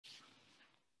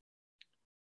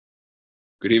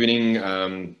Good evening,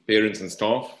 parents and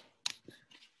staff.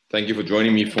 Thank you for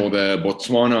joining me for the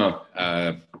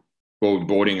Botswana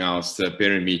boarding house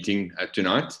parent meeting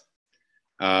tonight.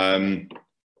 At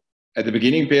the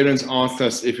beginning, parents asked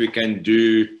us if we can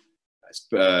do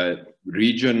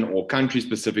region or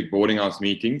country-specific boarding house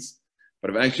meetings, but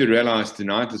I've actually realized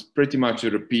tonight is pretty much a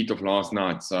repeat of last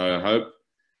night. So I hope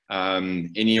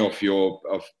any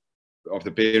of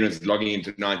the parents logging in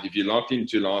tonight, if you logged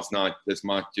into last night, this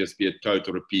might just be a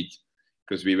total repeat,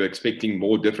 because we were expecting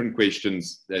more different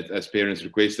questions that as parents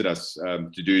requested us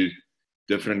to do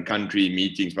different country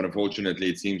meetings, but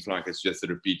unfortunately it seems like it's just a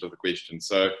repeat of the question.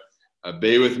 So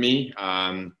bear with me.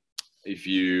 If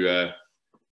you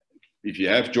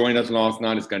have joined us last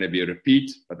night, it's going to be a repeat,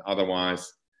 but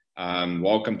otherwise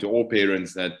welcome to all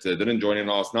parents that didn't join in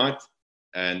last night,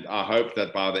 and I hope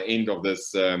that by the end of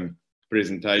this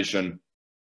presentation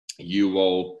you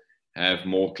will have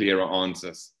more clearer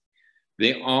answers.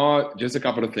 There are just a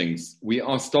couple of things. We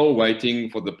are still waiting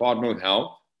for the Department of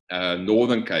Health,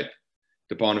 Northern Cape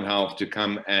Department of Health, to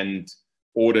come and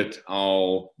audit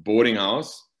our boarding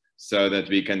house so that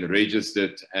we can register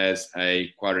it as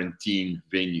a quarantine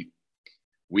venue.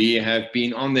 We have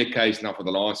been on their case now for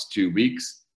the last 2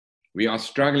 weeks. We are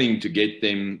struggling to get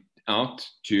them out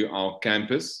to our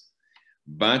campus,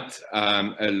 but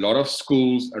a lot of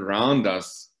schools around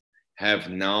us have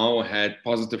now had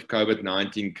positive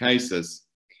COVID-19 cases,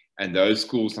 and those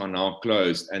schools are now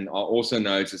closed. And I also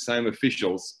know it's the same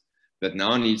officials that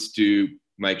now needs to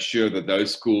make sure that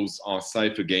those schools are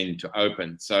safe again to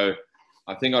open. So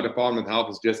I think our Department of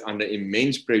Health is just under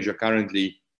immense pressure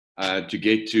currently to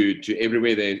get to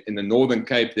everywhere. There in the Northern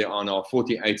Cape, there are now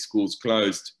 48 schools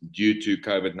closed due to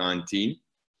COVID-19.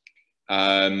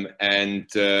 In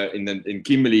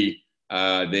Kimberley,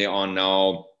 there are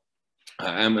now,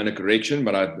 I am in a correction,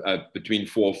 but between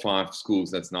 4 or 5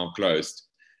 schools that's now closed.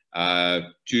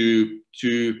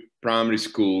 Two primary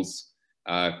schools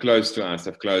close to us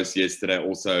have closed yesterday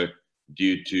also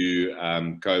due to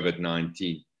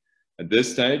COVID-19. At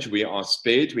this stage, we are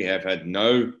spared. We have had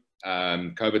no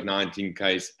COVID-19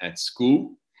 case at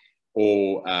school,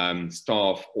 or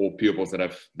staff or pupils that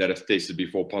have tested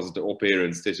before positive, or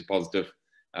parents tested positive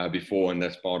before, and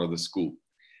that's part of the school.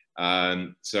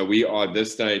 So we are at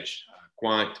this stage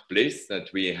quite blessed that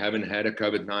we haven't had a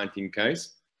COVID-19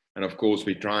 case, and of course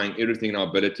we're trying everything in our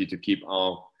ability to keep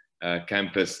our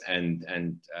campus and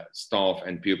staff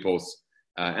and pupils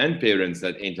and parents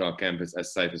that enter our campus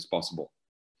as safe as possible.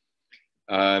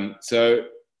 So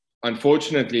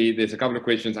unfortunately, there's a couple of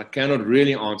questions I cannot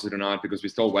really answer tonight because we're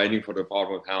still waiting for the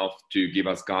Department of Health to give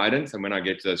us guidance. And when I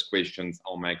get to those questions,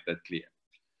 I'll make that clear.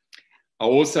 I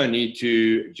also need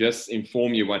to just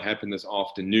inform you what happened this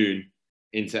afternoon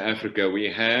in South Africa. We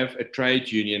have a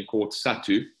trade union called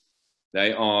SATU.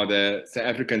 They are the South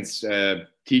African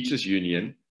Teachers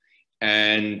Union,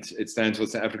 and it stands for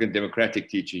South African Democratic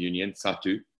Teacher Union,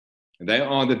 SATU. They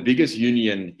are the biggest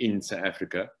union in South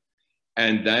Africa.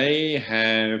 And they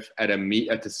have, at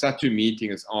the SATU meeting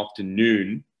this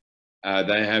afternoon,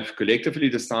 they have collectively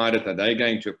decided that they're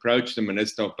going to approach the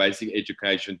Minister of Basic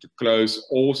Education to close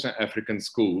all South African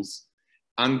schools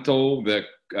until the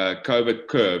COVID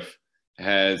curve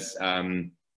is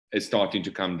starting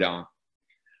to come down,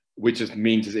 which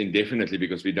means it's indefinitely,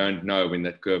 because we don't know when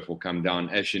that curve will come down.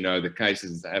 As you know, the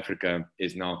cases in South Africa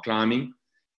is now climbing,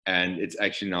 and it's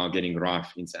actually now getting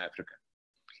rife in South Africa.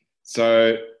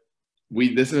 So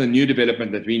this is a new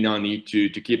development that we now need to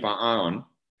keep our eye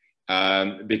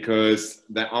on, because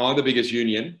they are the biggest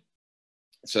union.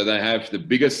 So they have the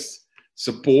biggest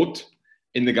support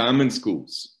in the government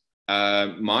schools.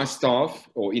 My staff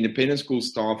or independent school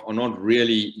staff are not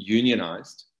really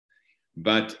unionized,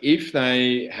 but if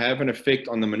they have an effect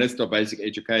on the Minister of Basic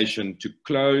Education to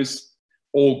close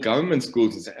all government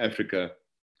schools in South Africa,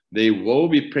 there will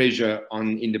be pressure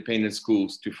on independent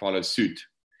schools to follow suit.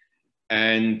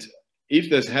 And if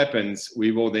this happens,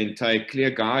 we will then take clear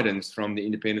guidance from the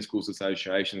Independent Schools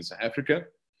Association in South Africa,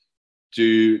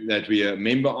 that we are a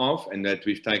member of, and that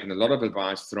we've taken a lot of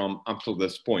advice from up till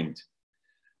this point.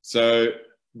 So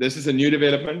this is a new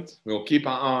development. We'll keep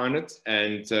our eye on it,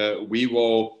 and we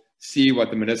will see what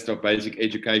the Minister of Basic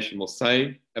Education will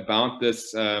say about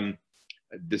this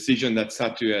decision that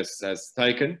SATU has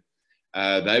taken.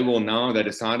 They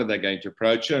decided they're going to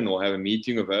approach her, and we'll have a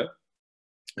meeting with her,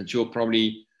 and she'll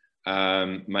probably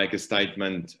make a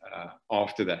statement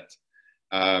after that.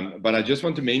 But I just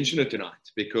want to mention it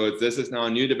tonight because this is now a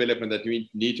new development that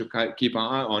we need to keep our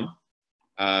eye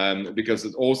on, because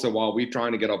it's also, while we're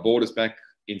trying to get our borders back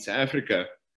in South Africa,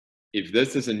 if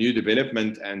this is a new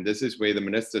development and this is where the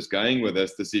minister is going with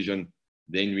this decision,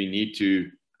 then we need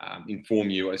to inform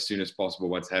you as soon as possible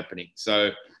what's happening.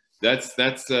 So that's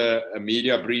a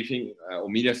media briefing or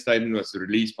media statement was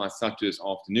released by SATU this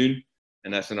afternoon.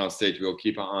 And as I said, we'll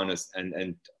keep our eyes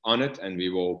on it, and we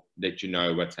will let you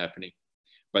know what's happening.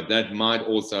 But that might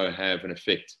also have an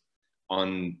effect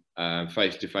on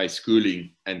face-to-face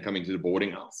schooling and coming to the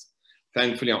boarding house.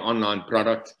 Thankfully, our online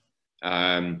product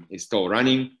is still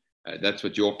running. That's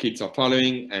what your kids are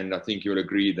following, and I think you'll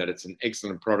agree that it's an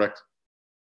excellent product.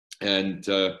 And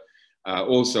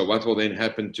also, what will then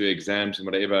happen to exams and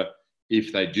whatever,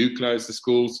 if they do close the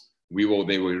schools, we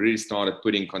really started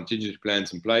putting contingency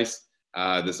plans in place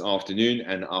this afternoon,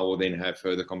 and I will then have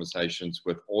further conversations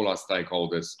with all our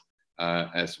stakeholders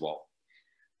as well.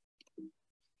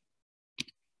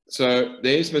 So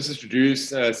there's Mrs. Drew's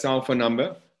cell phone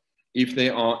number. If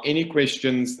there are any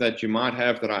questions that you might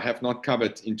have that I have not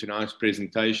covered in tonight's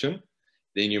presentation,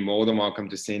 then you're more than welcome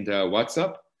to send a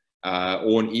WhatsApp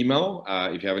or an email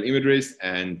if you have an email address,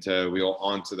 and we'll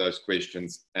answer those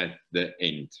questions at the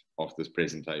end of this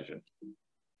presentation.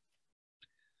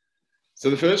 So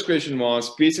the first question was,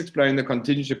 please explain the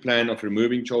contingency plan of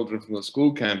removing children from the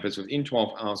school campus within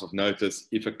 12 hours of notice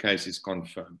if a case is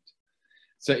confirmed.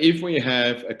 So if we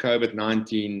have a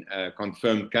COVID-19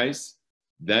 confirmed case,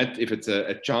 that if it's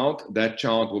a child, that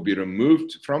child will be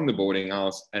removed from the boarding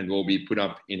house and will be put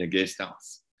up in a guest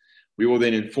house. We will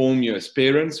then inform you as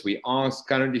parents. We are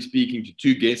currently speaking to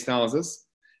 2 guest houses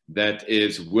that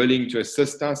is willing to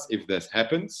assist us if this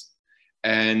happens.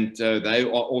 And they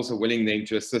are also willing then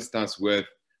to assist us with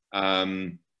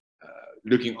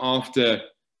looking after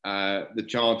the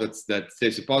child that's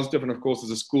tested positive. And of course,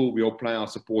 as a school, we all play our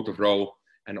supportive role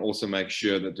and also make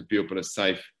sure that the pupil is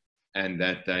safe and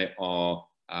that they are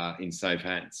in safe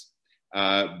hands.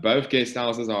 Both guest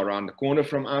houses are around the corner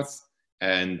from us,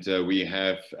 and we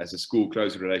have, as a school,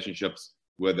 close relationships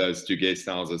with those 2 guest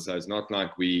houses. So it's not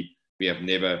like we have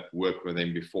never worked with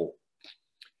them before.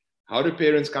 How do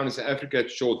parents come to South Africa at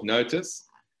short notice?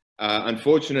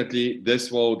 Unfortunately,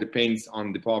 this will depend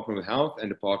on Department of Health and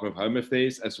Department of Home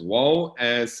Affairs, as well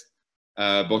as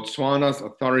Botswana's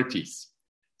authorities.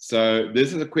 So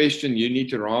this is a question you need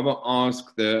to rather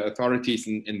ask the authorities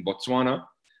in Botswana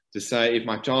to say, if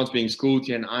my child's being schooled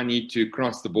here and I need to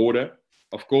cross the border,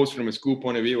 of course, from a school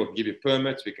point of view, we can give you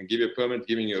permits. We can give you a permit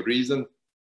giving you a reason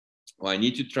why I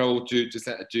need to travel to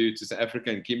South Africa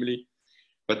and Kimberley.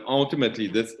 But ultimately,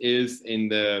 this is in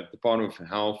the Department of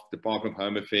Health, Department of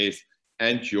Home Affairs,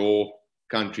 and your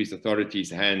country's authorities'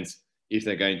 hands if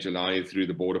they're going to allow you through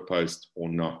the border post or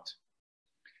not.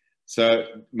 So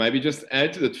maybe just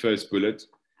add to that first bullet.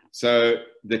 So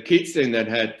the kids then that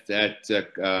had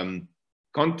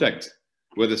contact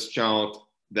with this child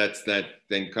that's then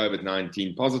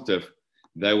COVID-19 positive,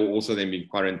 they will also then be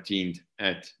quarantined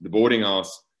at the boarding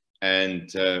house, and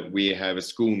we have a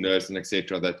school nurse and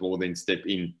etc. that will then step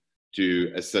in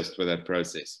to assist with that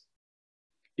process.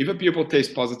 If a pupil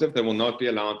tests positive, they will not be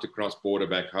allowed to cross border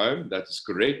back home. That is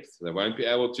correct. They won't be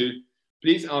able to.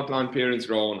 Please outline parents'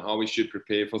 role and how we should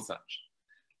prepare for such.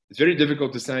 It's very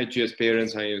difficult to say to you as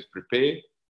parents how you prepare.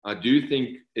 I do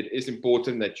think it is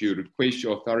important that you request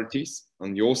your authorities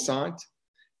on your side,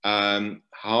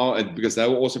 because they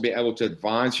will also be able to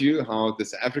advise you how the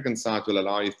South African side will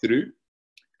allow you through,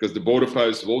 because the border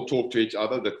posts will talk to each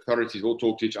other, the authorities will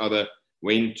talk to each other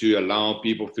when to allow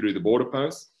people through the border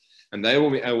posts, and they will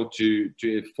be able to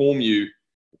inform you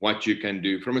what you can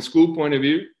do. From a school point of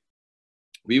view,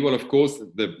 we will, of course,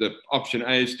 the option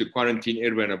A is to quarantine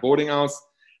everyone in a boarding house.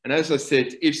 And as I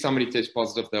said, if somebody tests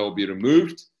positive, they will be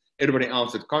removed. Everybody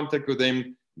else had contact with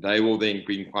them, they will then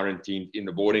be quarantined in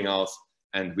the boarding house,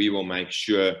 and we will make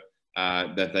sure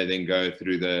that they then go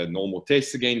through the normal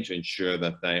tests again to ensure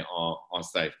that they are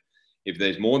safe. If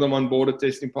there's more than one boarder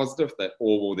testing positive, they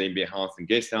all will then be housed in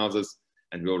guest houses,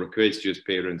 and we'll request you as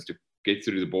parents to get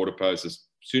through the border post as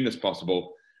soon as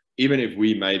possible, even if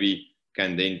we maybe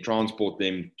can then transport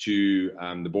them to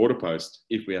the border post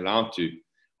if we're allowed to.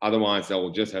 Otherwise, they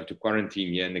will just have to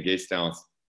quarantine here in the guest house,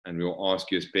 and we'll ask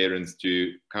you as parents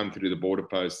to come through the border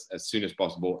post as soon as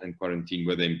possible and quarantine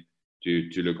with them to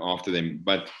look after them.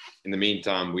 But in the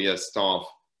meantime, we as staff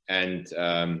and,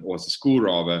 or as a school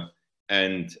rather,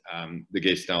 and the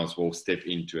guest house will step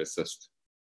in to assist.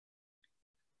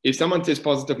 If someone tests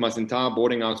positive, must entire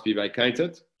boarding house be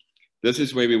vacated? This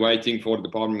is where we're waiting for the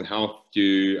Department of Health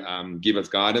to give us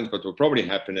guidance. But what will probably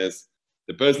happen is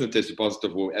the person that tested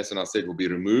positive will, as I said, will be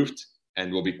removed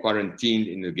and will be quarantined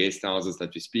in the guest houses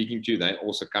that we're speaking to. They're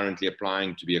also currently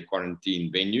applying to be a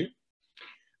quarantine venue.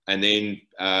 And then,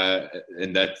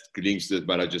 and that links to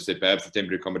what I just said, perhaps the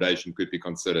temporary accommodation could be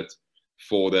considered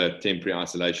for the temporary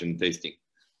isolation testing.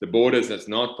 The boarders that's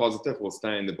not positive will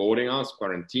stay in the boarding house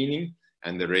quarantining,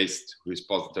 and the rest who's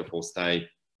positive will stay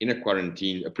in a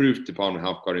quarantine, approved Department of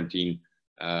Health quarantine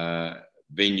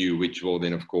venue, which will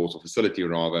then, of course, or facility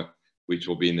rather, which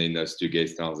will be in those 2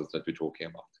 guest houses that we're talking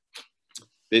about.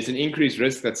 There's an increased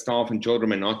risk that staff and children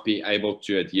may not be able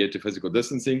to adhere to physical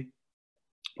distancing.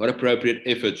 What appropriate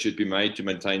efforts should be made to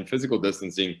maintain physical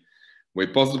distancing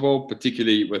where possible,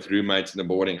 particularly with roommates in the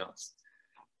boarding house?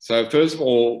 So first of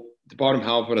all, the Department of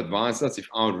Health would advise us if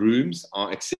our rooms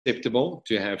are acceptable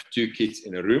to have 2 kids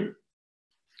in a room.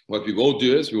 What we will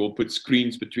do is we will put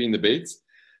screens between the beds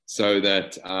so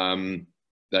that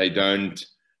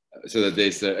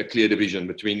there's a clear division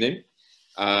between them.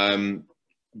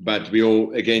 But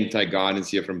we'll again take guidance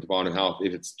here from the Department of Health.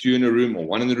 If it's 2 in a room or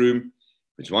 1 in the room,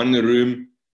 if it's 1 in the room,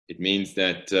 it means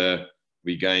that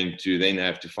we're going to then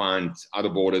have to find other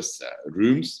boarders'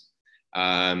 rooms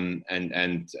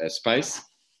and space.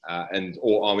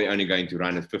 Or are we only going to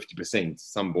run at 50%?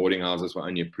 Some boarding houses were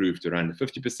only approved to run at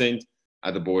 50%.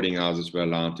 Other boarding houses were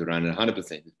allowed to run at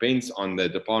 100%. It depends on the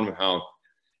Department of Health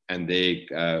and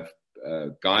their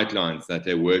guidelines that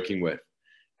they're working with.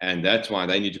 And that's why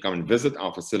they need to come and visit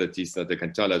our facilities so that they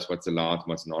can tell us what's allowed and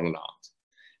what's not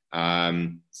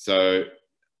allowed. So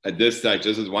at this stage,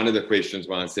 this is one of the questions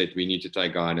where I said we need to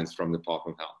take guidance from the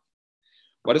Department of Health.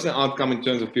 What is the outcome in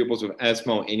terms of pupils with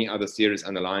asthma or any other serious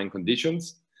underlying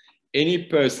conditions? Any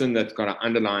person that's got an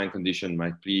underlying condition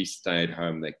might please stay at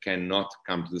home. They cannot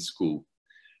come to the school.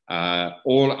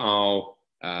 All our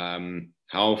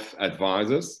health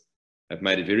advisors have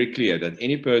made it very clear that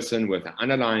any person with an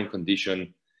underlying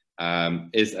condition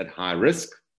is at high risk,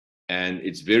 and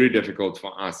it's very difficult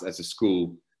for us as a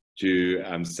school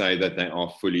to say that they are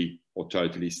fully or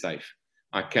totally safe.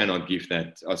 I cannot give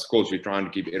that. Of course, we're trying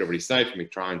to keep everybody safe, and we're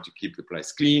trying to keep the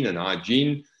place clean and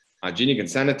hygienic and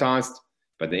sanitized,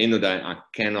 but at the end of the day, I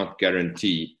cannot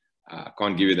guarantee, I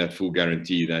can't give you that full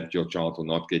guarantee that your child will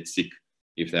not get sick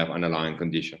if they have underlying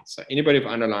conditions. So anybody with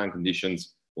underlying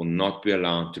conditions will not be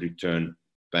allowed to return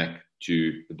back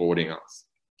to the boarding house.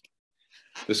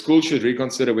 The school should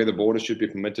reconsider whether boarders should be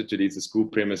permitted to leave the school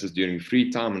premises during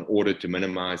free time in order to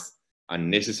minimize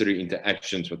unnecessary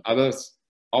interactions with others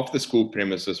off the school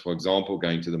premises, for example,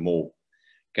 going to the mall.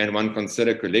 Can one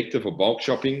consider collective or bulk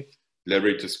shopping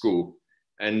delivery to school?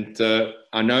 And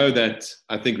I know that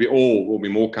I think we all will be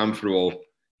more comfortable.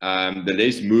 The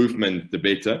less movement, the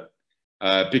better.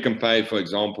 Pick and Pay, for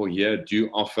example, here do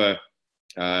offer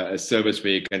a service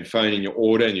where you can phone in your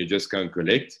order and you just go and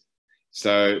collect.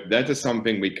 So that is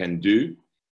something we can do.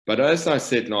 But as I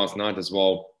said last night as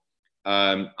well,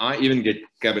 I even get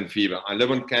cabin fever. I live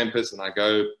on campus and I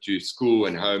go to school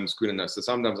and home, school and home. So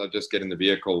sometimes I just get in the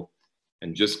vehicle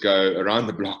and just go around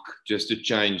the block just to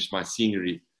change my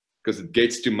scenery, because it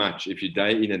gets too much if you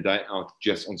day in and day out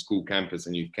just on school campus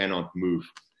and you cannot move.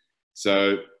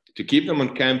 So to keep them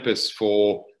on campus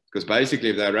because basically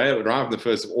if they arrive on the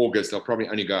 1st of August, they'll probably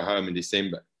only go home in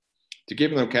December. To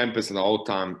keep them on campus the whole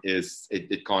time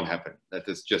it can't happen. That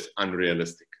is just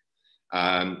unrealistic.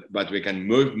 But we can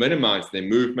minimize their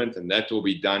movement, and that will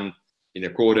be done in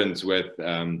accordance with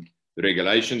the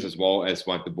regulations as well as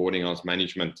what the boarding house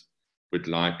management would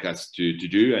like us to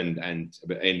do. And at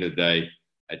the end of the day,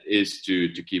 it is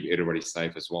to keep everybody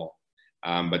safe as well.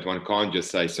 But one can't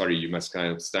just say, sorry, you must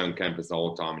kind of stay on campus the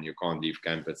whole time and you can't leave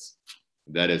campus.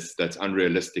 That's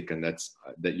unrealistic, and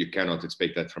that you cannot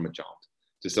expect that from a child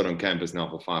to sit on campus now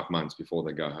for 5 months before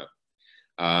they go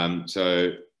home.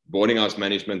 So boarding house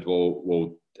management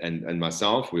will and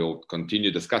myself will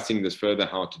continue discussing this further,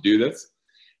 how to do this.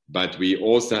 But we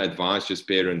also advise just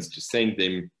parents to send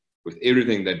them with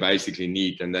everything they basically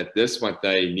need, and that what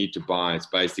they need to buy is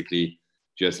basically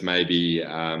just maybe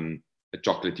a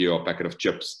chocolate or a packet of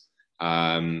chips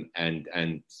and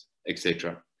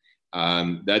etc.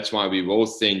 That's why we will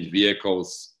send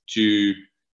vehicles to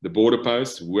the border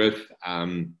post with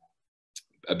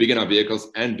big enough vehicles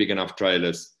and big enough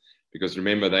trailers, because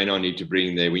remember, they now need to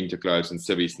bring their winter clothes and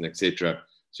civvies and etc.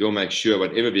 So we'll make sure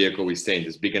whatever vehicle we send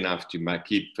is big enough to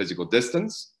keep physical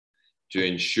distance, to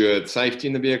ensure safety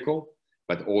in the vehicle,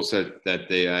 but also that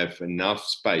they have enough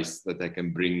space that they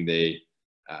can bring their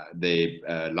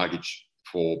luggage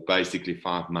for basically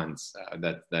 5 months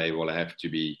that they will have to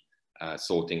be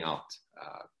sorting out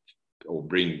or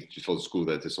bring for the school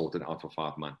that is sorted out for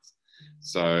 5 months.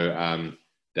 So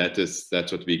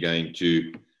that's what we're going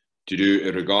to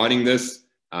do regarding this,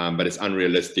 but it's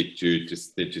unrealistic to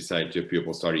say to a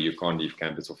pupil, sorry, you can't leave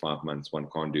campus for 5 months. One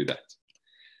can't do that.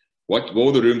 What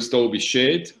will the rooms still be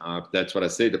shared? That's what I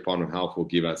said. The Department of Health will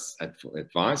give us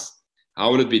advice.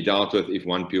 How will it be dealt with if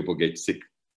one pupil gets sick?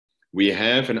 We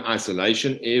have an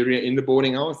isolation area in the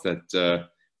boarding house that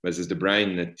Mrs. De Bruin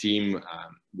and the team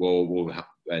will help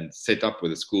and set up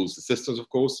with the school's assistants, of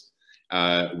course,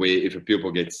 where if a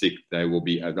pupil gets sick, they will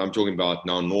be, I'm talking about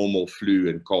now normal flu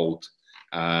and cold,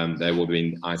 they will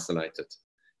be isolated.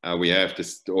 We have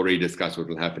already discussed what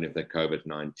will happen if they're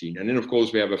COVID-19. And then, of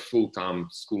course, we have a full-time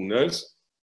school nurse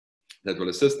that will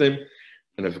assist them.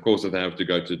 And of course, if they have to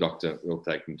go to the doctor, we'll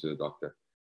take them to the doctor.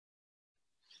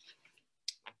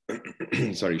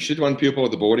 Sorry, should one pupil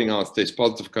at the boarding house test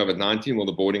positive for COVID-19, will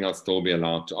the boarding house still be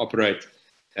allowed to operate?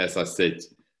 As I said,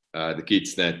 the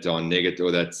kids that are negative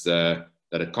or that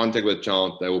are in contact with the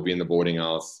child, they will be in the boarding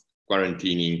house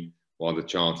quarantining, while the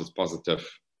child is positive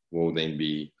will then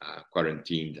be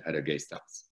quarantined at a guest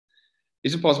house.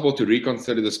 Is it possible to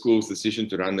reconsider the school's decision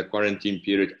to run the quarantine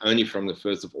period only from the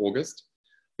 1st of August?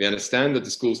 We understand that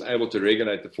the school is able to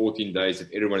regulate the 14 days if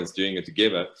everyone is doing it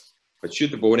together, but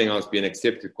should the boarding house be an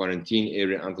accepted quarantine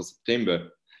area until September,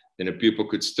 then a pupil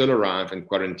could still arrive and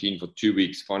quarantine for 2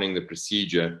 weeks following the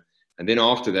procedure, and then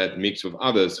after that mix with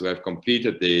others who have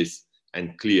completed theirs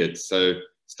and cleared. So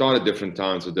start at different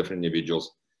times for different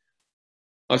individuals.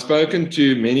 I've spoken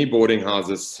to many boarding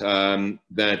houses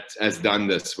that has done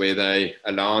this, where they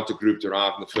allow the group to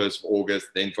arrive on the 1st of August,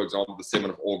 then, for example, the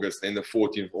 7th of August, then the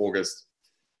 14th of August.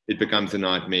 It becomes a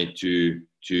nightmare to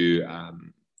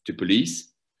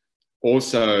police.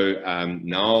 Also,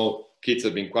 now kids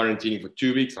have been quarantining for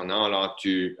 2 weeks, are now allowed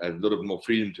to have a little bit more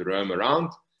freedom to roam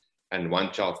around, and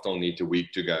one child still needs a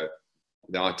week to go.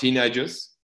 They are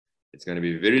teenagers. It's going to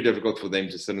be very difficult for them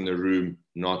to sit in a room,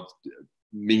 not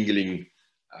mingling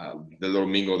the little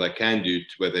mingle they can do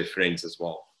with their friends as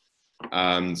well.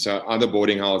 So other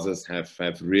boarding houses have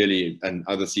really, and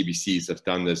other CBCs have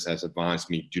done this, has advised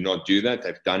me, do not do that.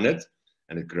 They've done it,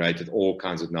 and it created all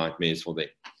kinds of nightmares for them.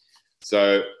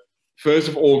 So 1st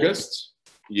of August,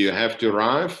 you have to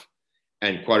arrive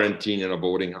and quarantine in a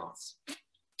boarding house.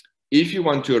 If you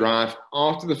want to arrive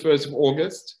after the 1st of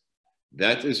August,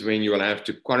 that is when you will have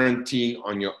to quarantine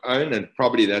on your own, and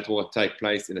probably that will take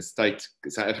place in a South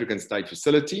African state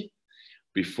facility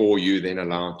before you then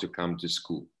allowed to come to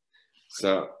school.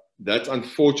 So that,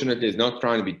 unfortunately, is not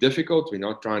trying to be difficult. We're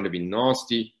not trying to be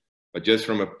nasty, but just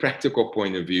from a practical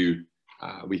point of view,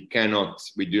 we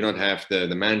do not have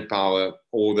the manpower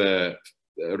or the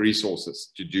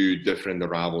resources to do different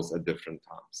arrivals at different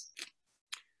times.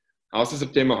 How's the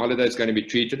September holiday is going to be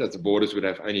treated, as the boarders would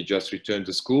have only just returned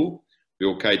to school? We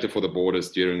will cater for the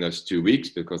boarders during those 2 weeks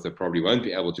because they probably won't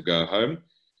be able to go home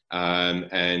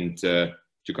and to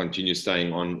continue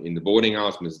staying on in the boarding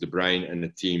house. Mrs. De Bruin and the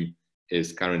team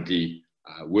is currently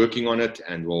working on it,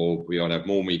 and we will have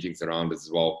more meetings around as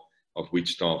well of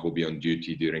which staff will be on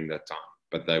duty during that time,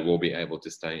 but they will be able to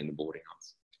stay in the boarding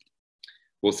house.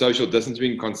 Will social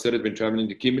distancing be considered when traveling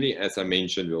to Kimberley? As I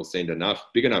mentioned, we'll send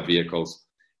big enough vehicles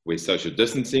where social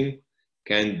distancing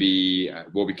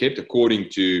will be kept according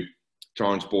to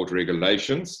transport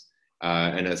regulations.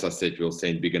 And as I said, we'll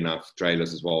send big enough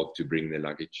trailers as well to bring their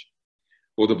luggage.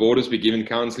 Will the boarders be given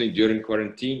counseling during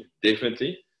quarantine?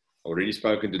 Definitely. Already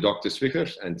spoken to Dr.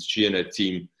 Swickers, and she and her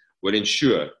team will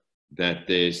ensure that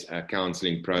there's a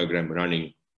counseling program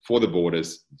running for the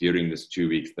boarders during this 2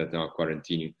 weeks that they are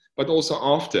quarantining, but also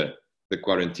after the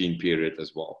quarantine period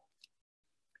as well.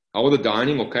 How will the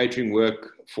dining or catering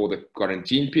work for the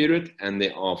quarantine period and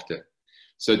thereafter?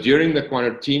 So during the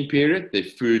quarantine period, their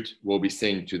food will be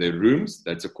sent to their rooms.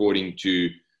 That's according to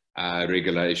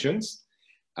regulations.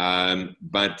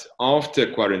 But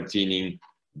after quarantining,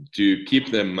 to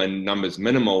keep the numbers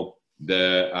minimal,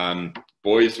 the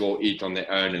boys will eat on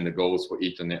their own and the girls will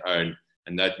eat on their own.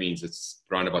 And that means it's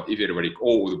around about, if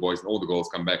all the boys and all the girls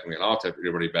come back and we're allowed to have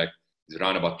everybody back, it's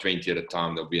around about 20 at a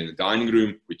time. They'll be in the dining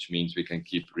room, which means we can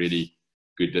keep really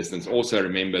good distance. Also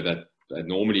remember that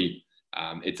normally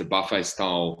it's a buffet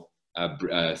style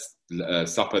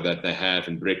supper that they have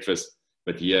and breakfast,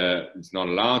 but here it's not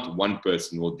allowed. One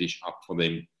person will dish up for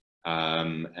them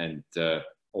and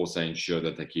also ensure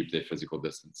that they keep their physical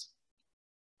distance.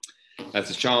 Has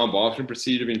the shower bathroom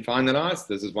procedure been finalized?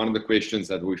 This is one of the questions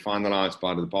that will be finalized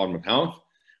by the Department of Health.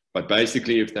 But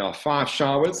basically, if there are 5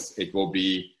 showers, it will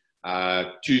be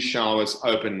 2 showers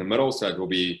open in the middle. So it will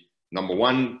be number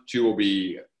 1, 2 will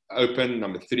be open,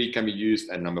 number 3 can be used,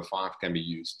 and number 5 can be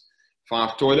used.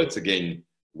 5 toilets, again,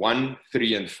 1,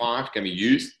 3, and 5 can be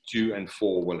used. 2 and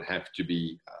 4 will have to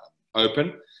be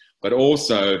open, but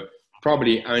also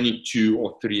probably only 2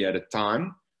 or 3 at a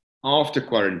time after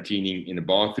quarantining in the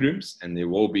bathrooms, and there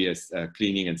will be a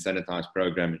cleaning and sanitize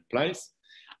program in place.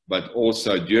 But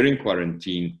also during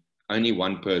quarantine, only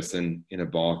 1 person in a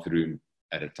bathroom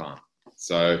at a time.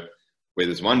 So where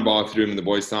there's one bathroom in the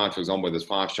boys' side, for example, where there's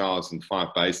 5 showers and 5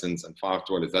 basins and 5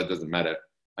 toilets, that doesn't matter.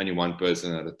 Only one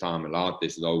person at a time allowed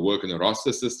this. So they'll work in a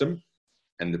roster system,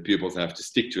 and the pupils have to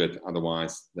stick to it.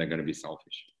 Otherwise, they're going to be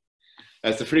selfish.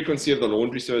 Has the frequency of the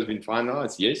laundry service been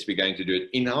finalized? Yes, we're going to do it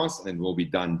in-house, and it will be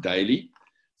done daily.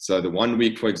 So the 1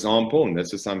 week, for example, and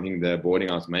this is something the boarding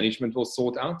house management will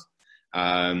sort out.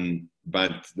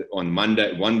 But on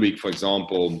Monday, 1 week, for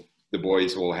example, the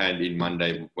boys will hand in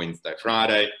Monday, Wednesday,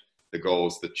 Friday, the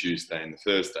girls the Tuesday and the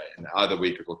Thursday, and the other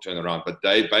week it will turn around. But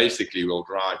they basically will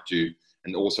try to,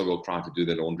 and also will try to do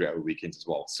the laundry over weekends as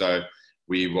well. So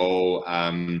we will,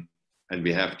 and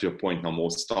we have to appoint now more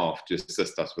staff to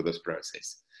assist us with this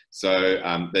process. So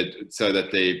that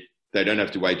they don't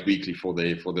have to wait weekly for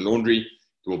the laundry.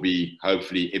 It will be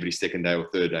hopefully every second day or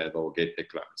third day they'll get their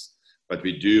clothes. But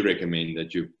we do recommend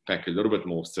that you pack a little bit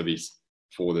more civvies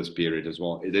for this period as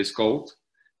well. It is cold.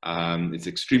 It's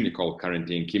extremely cold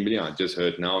currently in Kimberley. I just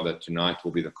heard now that tonight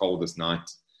will be the coldest night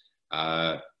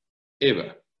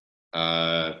ever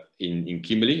in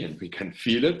Kimberley, and we can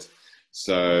feel it.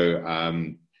 So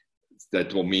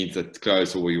that will mean that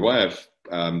clothes, we will have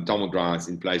tumble dryers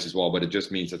in place as well, but it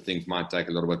just means that things might take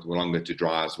a little bit longer to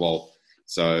dry as well.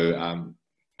 So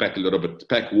pack a little bit,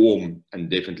 pack warm, and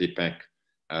definitely pack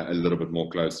a little bit more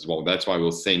clothes as well. That's why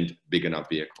we'll send big enough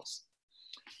vehicles.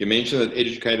 You mentioned that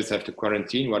educators have to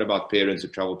quarantine. What about parents who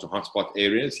travel to hotspot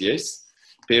areas? Yes,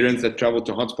 parents that travel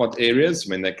to hotspot areas,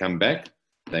 when they come back,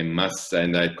 they must,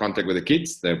 and they contact with the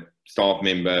kids, the staff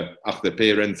member, the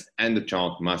parents and the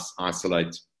child must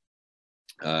isolate.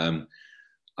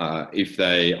 If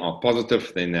they are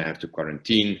positive, then they have to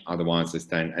quarantine. Otherwise, they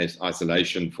stay in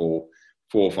isolation for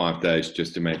 4 or 5 days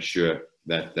just to make sure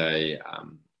that they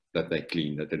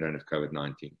clean, that they don't have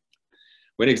COVID-19.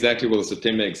 When exactly will the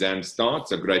September exam start?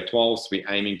 So grade 12s, we're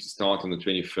aiming to start on the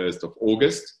 21st of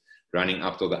August, running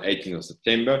up till the 18th of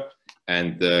September.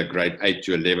 And the grade 8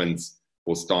 to 11s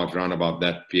will start around about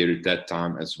that period, that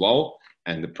time as well,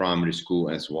 and the primary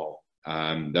school as well.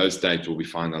 Those dates will be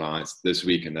finalized this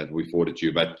week, and that we forwarded to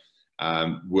you, but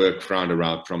work round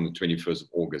around from the 21st of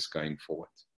August going forward.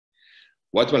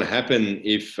 What will happen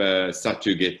if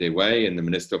SATU get their way and the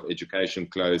Minister of Education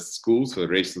closed schools for the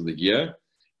rest of the year?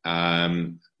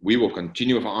 We will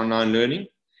continue with our online learning,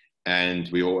 and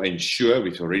we will ensure,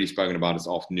 we've already spoken about this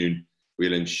afternoon,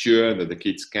 we'll ensure that the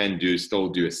kids can still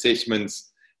do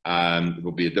assessments. It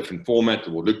will be a different format,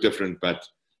 it will look different, but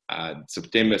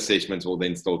September assessments will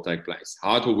then still take place.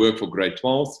 How it will work for grade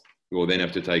 12s, we will then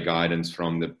have to take guidance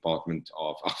from the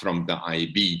from the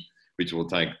IEB, which will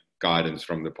take guidance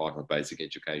from the Department of Basic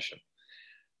Education.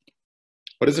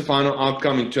 What is the final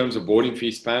outcome in terms of boarding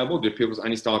fees payable? Do pupils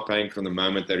only start paying from the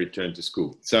moment they return to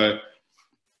school? So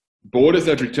boarders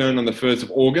that return on the 1st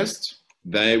of August,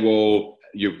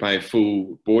 you pay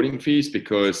full boarding fees,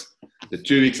 because the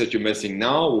 2 weeks that you're missing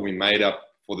now will be made up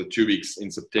for the 2 weeks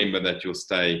in September that you'll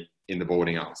stay in the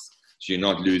boarding house. So you're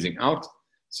not losing out.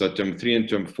 So term 3 and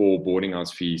term 4 boarding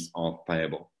house fees are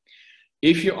payable.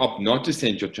 If you opt not to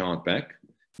send your child back,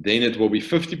 then it will be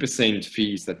 50%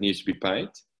 fees that needs to be paid.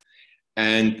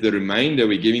 And the remainder,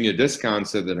 we're giving you a discount,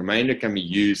 so the remainder can be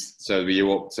used.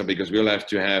 Because we'll have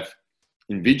to have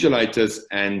invigilators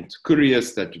and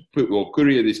couriers that will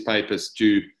courier these papers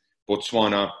to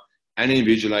Botswana, and an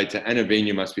invigilator and a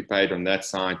venue must be paid on that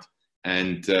side.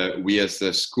 And we as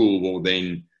a school will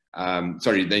then,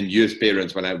 then you as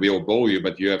parents we'll bill you,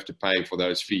 but you have to pay for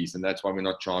those fees. And that's why we're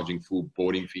not charging full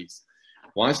boarding fees.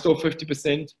 Why still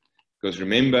 50%? Because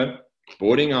remember,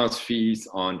 boarding house fees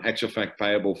are in actual fact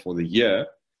payable for the year,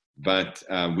 but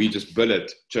we just bill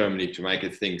it terminally to make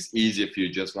things easier for you,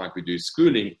 just like we do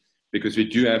schooling, because we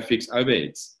do have fixed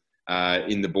overheads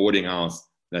in the boarding house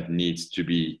that needs to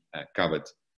be covered.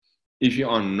 If you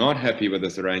are not happy with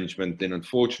this arrangement, then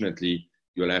unfortunately,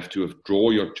 you'll have to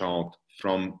withdraw your child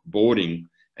from boarding,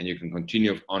 and you can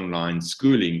continue with online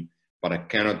schooling, but I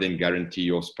cannot then guarantee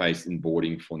your space in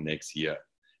boarding for next year.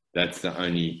 That's the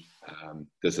only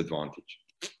disadvantage.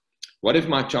 What if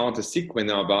my child is sick when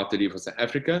they're about to leave for South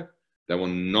Africa? They will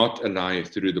not allow you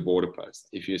through the border post.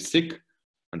 If you're sick,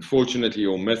 unfortunately,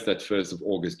 you'll miss that 1st of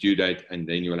August due date, and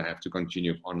then you will have to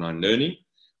continue with online learning.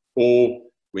 Or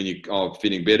when you are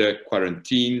feeling better,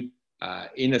 quarantine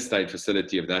in a state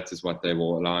facility, if that is what they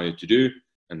will allow you to do,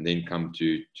 and then come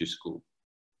to school.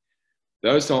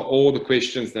 Those are all the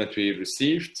questions that we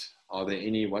received. Are there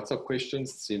any WhatsApp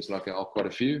questions? Seems like there are quite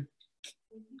a few.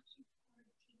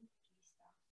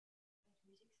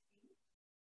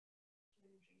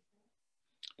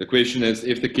 The question is,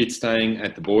 if the kid's staying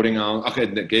at the boarding house,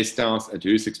 at the guest house, at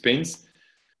whose expense?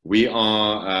 We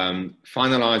are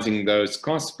finalizing those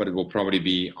costs, but it will probably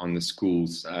be on the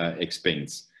school's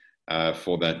expense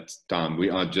for that time. We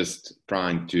are just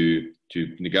trying to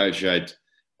negotiate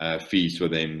fees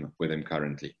with them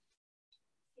currently.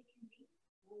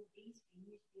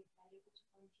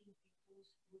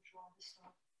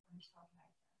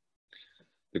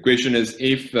 The question is,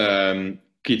 if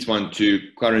kids want to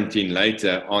quarantine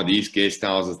later, are these guest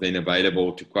houses then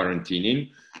available to quarantine in?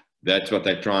 That's what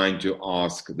they're trying to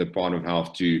ask the Department of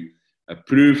Health, to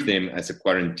approve them as a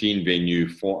quarantine venue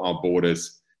for our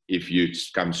borders. If you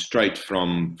come straight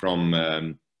from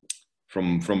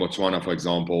Botswana, for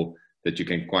example, that you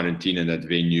can quarantine in that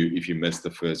venue if you miss the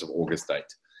 1st of August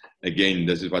date. Again,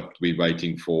 this is what we're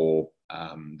waiting for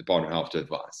the Department of Health to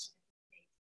advise.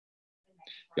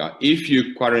 Yeah, if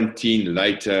you quarantine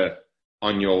later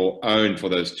on your own for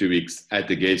those 2 weeks at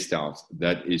the guest house,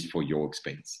 that is for your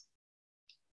expense.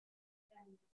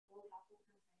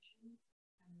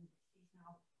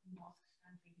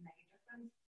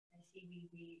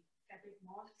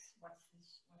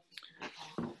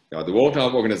 Yeah, the World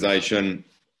Health Organization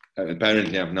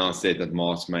apparently have now said that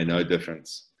masks make no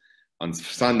difference. On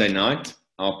Sunday night,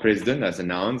 our president has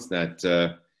announced that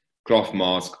cloth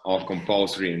masks are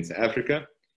compulsory in South Africa,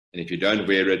 and if you don't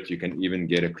wear it, you can even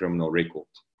get a criminal record.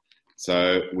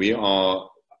 So we are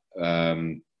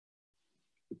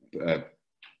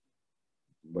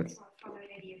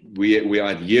we are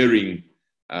adhering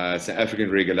South African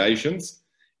regulations,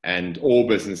 and all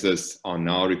businesses are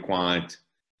now required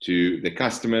to, the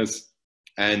customers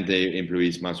and their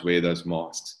employees must wear those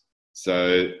masks.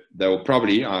 So they will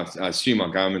probably, I assume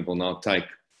our government will now take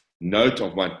note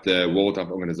of what the World Health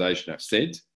Organization have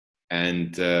said,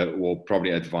 and will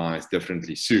probably advise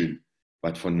differently soon.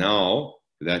 But for now,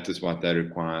 that is what they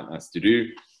require us to do,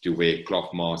 to wear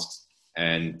cloth masks.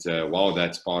 And while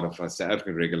that's part of our South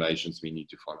African regulations, we need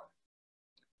to follow.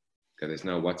 Okay, there's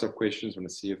no WhatsApp questions. I want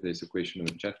to see if there's a question in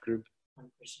the chat group. One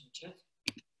question in chat.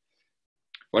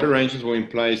 What arrangements were in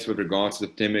place with regards to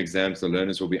September exams? The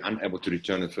learners will be unable to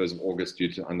return on the 1st of August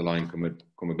due to underlying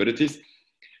comorbidities.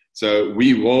 So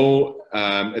we will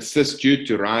assist you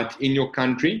to write in your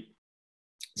country.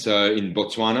 So in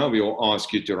Botswana, we will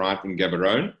ask you to write in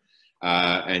Gaborone.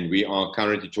 And we are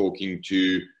currently talking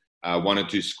to 1 or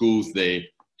 2 schools there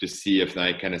to see if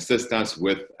they can assist us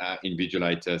with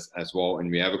invigilators as well. And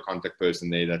we have a contact person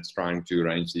there that's trying to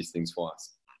arrange these things for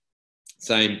us.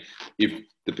 Same if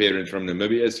the parent from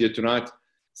Namibia is here tonight,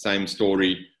 same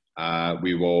story.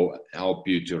 We will help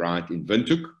you to write in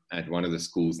Windhoek at one of the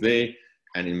schools there.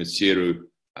 And in Maseru,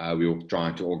 we will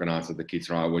try to organize that the kids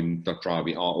are, we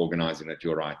are organizing that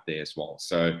you're right there as well.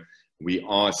 So we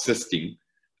are assisting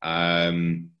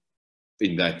in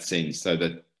that sense, so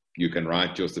that you can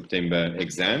write your September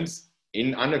exams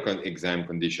in under exam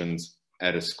conditions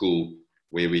at a school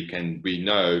where we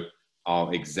know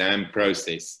our exam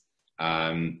process,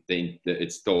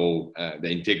 it's still, the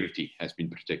integrity has been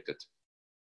protected.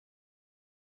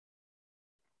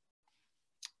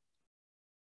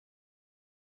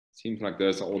 Seems like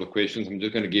those are all the questions. I'm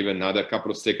just going to give another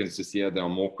couple of seconds to see if there are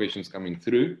more questions coming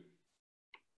through.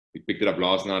 We picked it up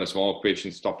last night as well.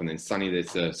 Questions stop, and then Sunny,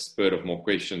 there's a spurt of more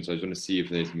questions. So I just want to see if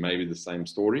there's maybe the same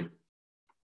story.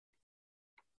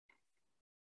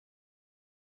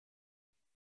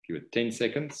 Give it 10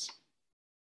 seconds.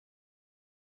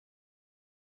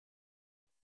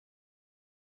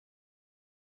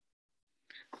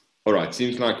 All right,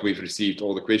 seems like we've received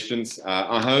all the questions.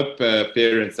 I hope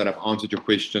parents that have answered your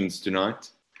questions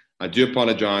tonight. I do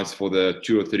apologize for the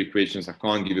 2 or 3 questions. I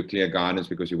can't give you clear guidance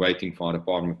because you're waiting for our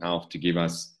Department of Health to give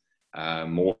us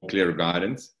more clear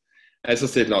guidance. As I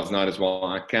said last night as well,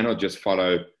 I cannot just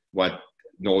follow what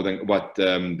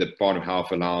the Department of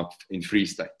Health allowed in Free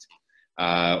State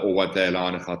or what they allow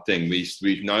in Gauteng.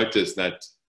 We've noticed that,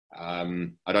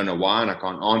 I don't know why, and I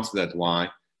can't answer that why,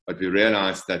 but we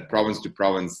realized that province to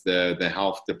province, the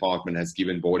health department has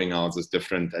given boarding houses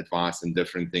different advice and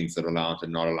different things that are allowed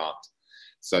and not allowed.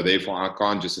 So therefore, I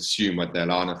can't just assume what they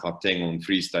allow in Gauteng or in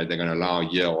Free State, they're going to allow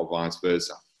here or vice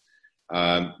versa.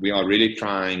 We are really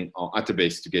trying our utter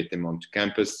best to get them onto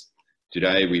campus.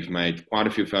 Today, we've made quite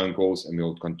a few phone calls, and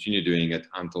we'll continue doing it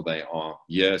until they are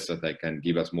here so they can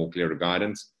give us more clearer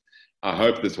guidance. I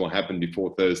hope this will happen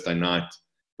before Thursday night,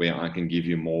 where I can give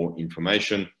you more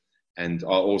information. And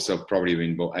I'll also probably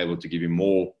be able to give you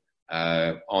more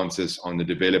answers on the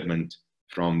development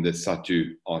from the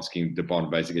SATU asking the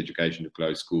Department of Basic Education to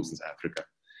close schools in South Africa.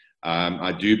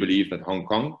 I do believe that Hong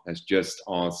Kong has just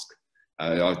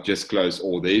just closed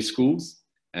all their schools.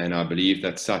 And I believe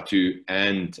that SATU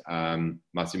and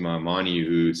Massimo Amani,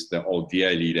 who's the old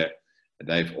DA leader,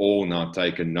 They've all now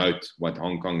taken note what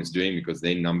Hong Kong is doing, because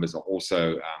their numbers are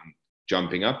also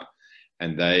jumping up,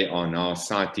 and they are now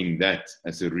citing that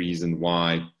as a reason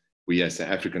why we as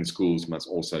African schools must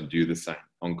also do the same.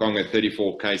 Hong Kong had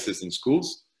 34 cases in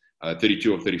schools,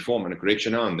 32 or 34, I'm on a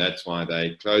correction now, and that's why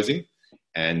they're closing.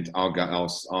 And our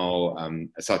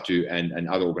SATU and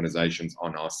other organizations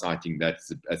are now citing that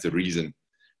as a reason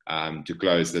to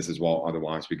close this as well.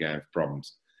 Otherwise, we're going to have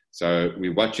problems. So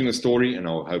we're watching the story, and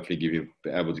I'll hopefully be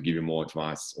able to give you more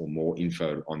advice or more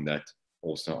info on that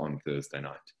also on Thursday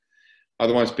night.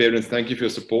 Otherwise, parents, thank you for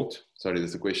your support. Sorry,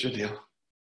 there's a question here.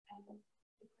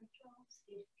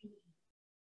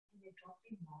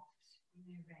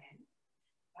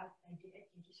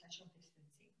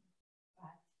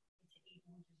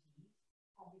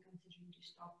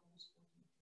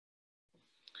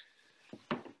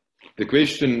 The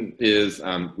question is,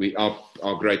 our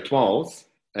grade 12s,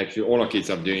 actually all our kids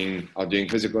are doing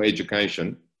physical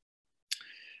education,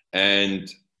 and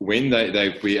when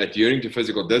we are adhering to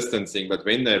physical distancing, but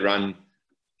when they run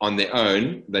on their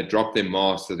own, they drop their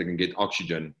mask so they can get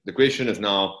oxygen. The question is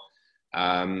now,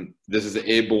 this is an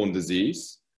airborne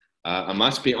disease. I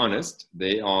must be honest,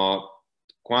 there are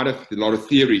quite a lot of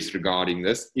theories regarding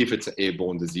this, if it's an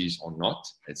airborne disease or not.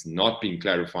 It's not been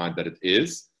clarified that it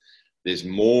is. There's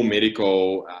more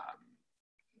medical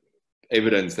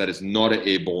evidence that it's not an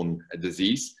airborne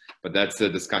disease, but that's a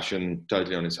discussion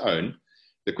totally on its own.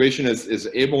 The question is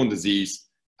airborne disease,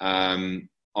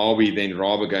 are we then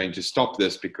rather going to stop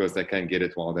this because they can't get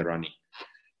it while they're running?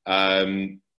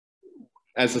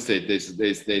 As I said,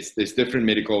 there's different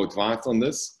medical advice on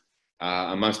this.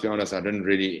 I must be honest, I didn't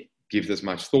really give this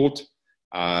much thought.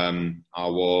 I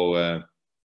will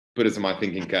put it in my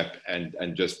thinking cap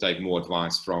and just take more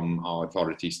advice from our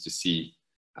authorities to see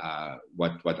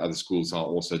what other schools are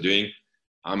also doing.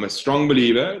 I'm a strong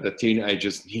believer that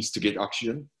teenagers need to get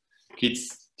oxygen.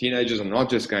 Teenagers are not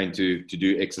just going to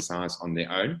do exercise on their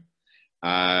own,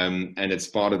 and it's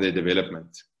part of their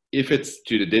development. If it's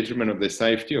to the detriment of their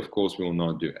safety, of course, we will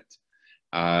not do it.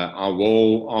 I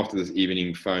will, after this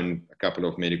evening, phone a couple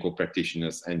of medical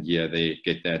practitioners and they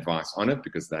get their advice on it,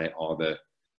 because they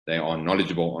are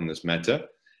knowledgeable on this matter.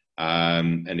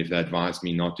 And if they advise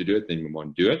me not to do it, then we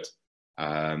won't do it.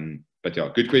 But yeah,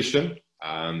 good question.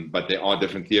 But there are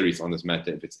different theories on this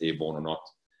matter, if it's airborne or not.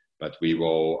 But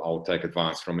I'll take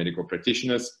advice from medical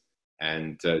practitioners,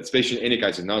 and especially in any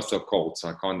case, it's now so cold, so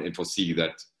I can't foresee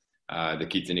that the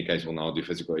kids in any case will now do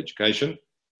physical education.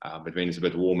 But when it's a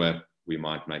bit warmer, we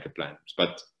might make a plan.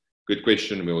 But good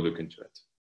question, we will look into it.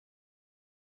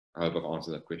 I hope I've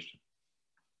answered that question.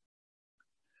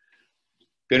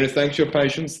 Parents, thanks for your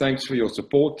patience, thanks for your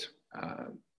support.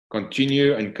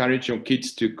 Encourage your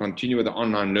kids to continue with the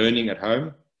online learning at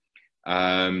home.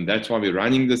 That's why we're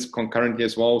running this concurrently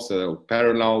as well, so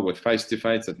parallel with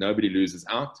face-to-face, that nobody loses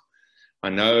out. I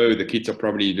know the kids are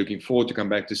probably looking forward to come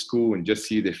back to school and just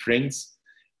see their friends.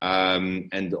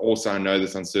 And also I know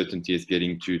this uncertainty is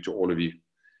getting to all of you.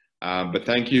 But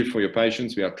thank you for your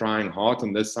patience. We are trying hard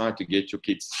on this side to get your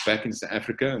kids back into South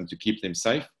Africa and to keep them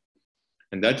safe.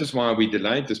 And that is why we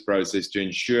delayed this process, to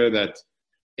ensure that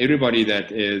everybody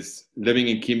that is living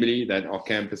in Kimberley, that our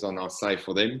campus are now safe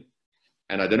for them.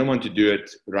 And I didn't want to do it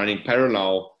running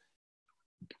parallel,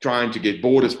 trying to get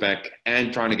borders back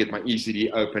and trying to get my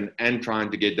ECD open and trying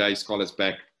to get day scholars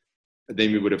back.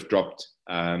 Then we would have dropped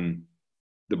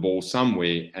the ball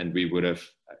somewhere, and we would have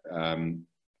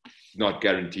not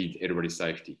guaranteed everybody's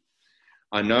safety.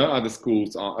 I know other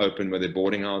schools are open with their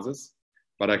boarding houses,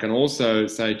 but I can also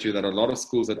say to you that a lot of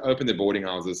schools that open their boarding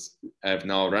houses have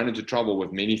now run into trouble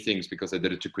with many things because they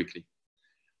did it too quickly.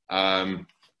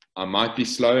 I might be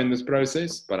slow in this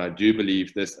process, but I do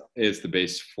believe this is the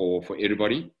best for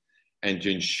everybody, and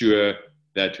to ensure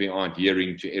that we are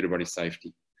adhering to everybody's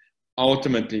safety.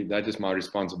 Ultimately, that is my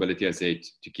responsibility, as I said,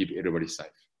 to keep everybody safe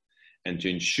and to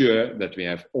ensure that we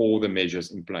have all the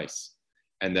measures in place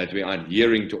and that we are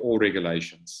adhering to all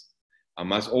regulations. I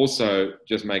must also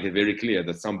just make it very clear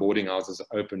that some boarding houses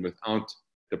are open without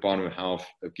the Department of Health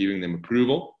giving them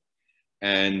approval,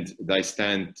 and they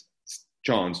stand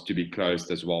chance to be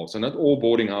closed as well. So not all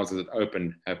boarding houses that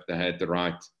open have had the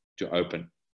right to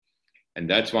open. And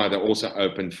that's why they also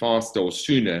opened faster or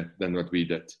sooner than what we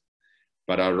did.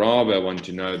 But I rather want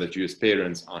to know that you as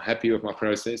parents are happy with my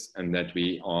process, and that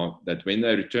that when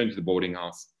they return to the boarding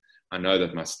house, I know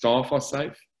that my staff are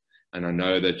safe, and I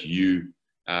know that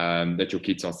that your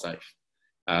kids are safe.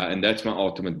 And that's my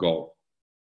ultimate goal.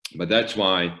 But that's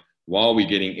why, while we're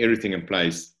getting everything in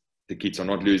place, the kids are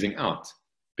not losing out,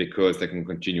 because they can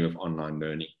continue with online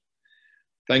learning.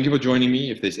 Thank you for joining me.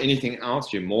 If there's anything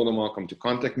else, you're more than welcome to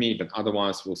contact me, but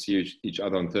otherwise we'll see each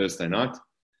other on Thursday night.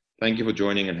 Thank you for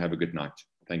joining and have a good night.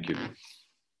 Thank you.